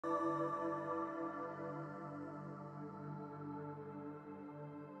Hey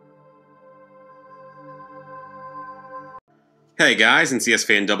guys, NCS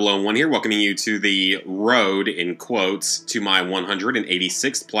Fan 001 here, welcoming you to the road, in quotes, to my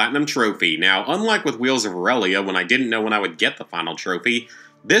 186th Platinum Trophy. Now, unlike with Wheels of Aurelia, when I didn't know when I would get the final trophy,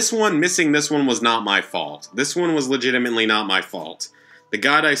 missing this one was not my fault. This one was legitimately not my fault. The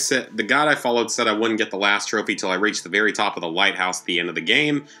guide I followed said I wouldn't get the last trophy till I reached the very top of the lighthouse at the end of the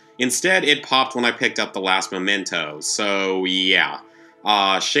game. Instead, it popped when I picked up the last memento, so yeah.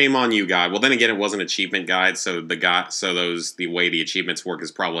 Shame on you, guide. Well, then again, it was an achievement guide, so the way the achievements work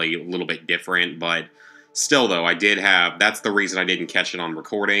is probably a little bit different, but still, though, that's the reason I didn't catch it on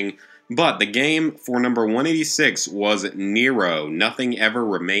recording. But the game for number 186 was N.E.R.O. Nothing Ever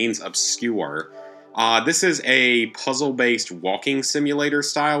Remains Obscure. This is a puzzle-based walking simulator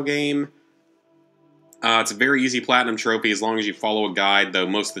style game. It's a very easy platinum trophy as long as you follow a guide, though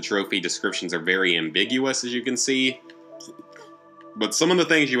most of the trophy descriptions are very ambiguous, as you can see. But some of the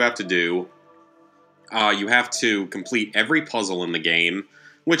things you have to do, you have to complete every puzzle in the game,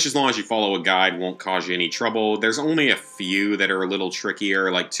 which as long as you follow a guide won't cause you any trouble. There's only a few that are a little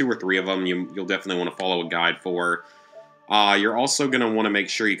trickier, like 2 or 3 of them you'll definitely want to follow a guide for. You're also going to want to make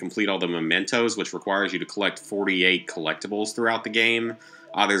sure you complete all the mementos, which requires you to collect 48 collectibles throughout the game.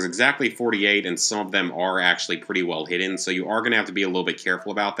 There's exactly 48, and some of them are actually pretty well hidden, so you are going to have to be a little bit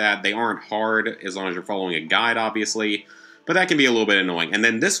careful about that. They aren't hard as long as you're following a guide, obviously, but that can be a little bit annoying. And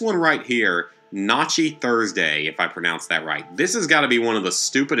then this one right here, Nachi Thursday, if I pronounce that right. This has got to be one of the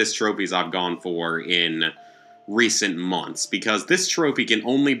stupidest trophies I've gone for in recent months, because this trophy can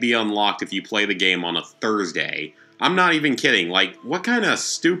only be unlocked if you play the game on a Thursday. I'm not even kidding. Like, what kind of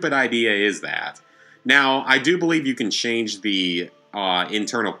stupid idea is that? Now, I do believe you can change the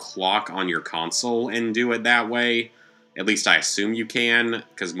internal clock on your console and do it that way. At least I assume you can,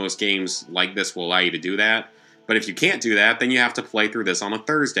 because most games like this will allow you to do that. But if you can't do that, then you have to play through this on a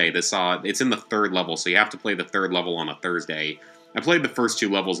Thursday. It's in the 3rd level, so you have to play the 3rd level on a Thursday. I played the first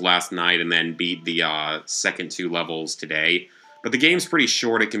 2 levels last night and then beat the second 2 levels today. But the game's pretty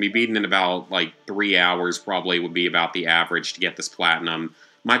short. It can be beaten in about, like, 3 hours, probably would be about the average to get this platinum.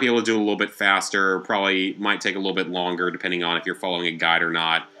 Might be able to do it a little bit faster, probably might take a little bit longer, depending on if you're following a guide or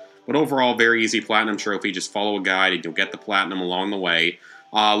not. But overall, very easy platinum trophy. Just follow a guide and you'll get the platinum along the way.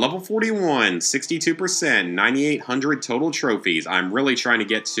 Level 41, 62%, 9,800 total trophies. I'm really trying to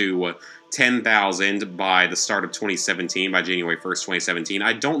get to 10,000 by the start of 2017, by January 1st, 2017.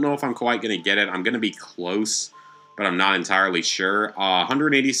 I don't know if I'm quite going to get it. I'm going to be close, but I'm not entirely sure.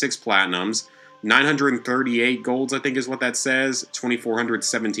 186 platinums, 938 golds, I think is what that says,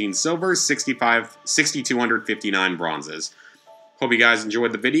 2,417 silvers, 6,259 bronzes. Hope you guys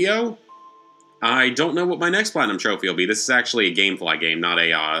enjoyed the video. I don't know what my next Platinum Trophy will be. This is actually a Gamefly game, not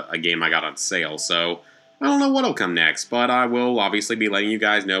a game I got on sale, so I don't know what'll come next, but I will obviously be letting you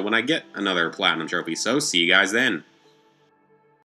guys know when I get another Platinum Trophy, so see you guys then.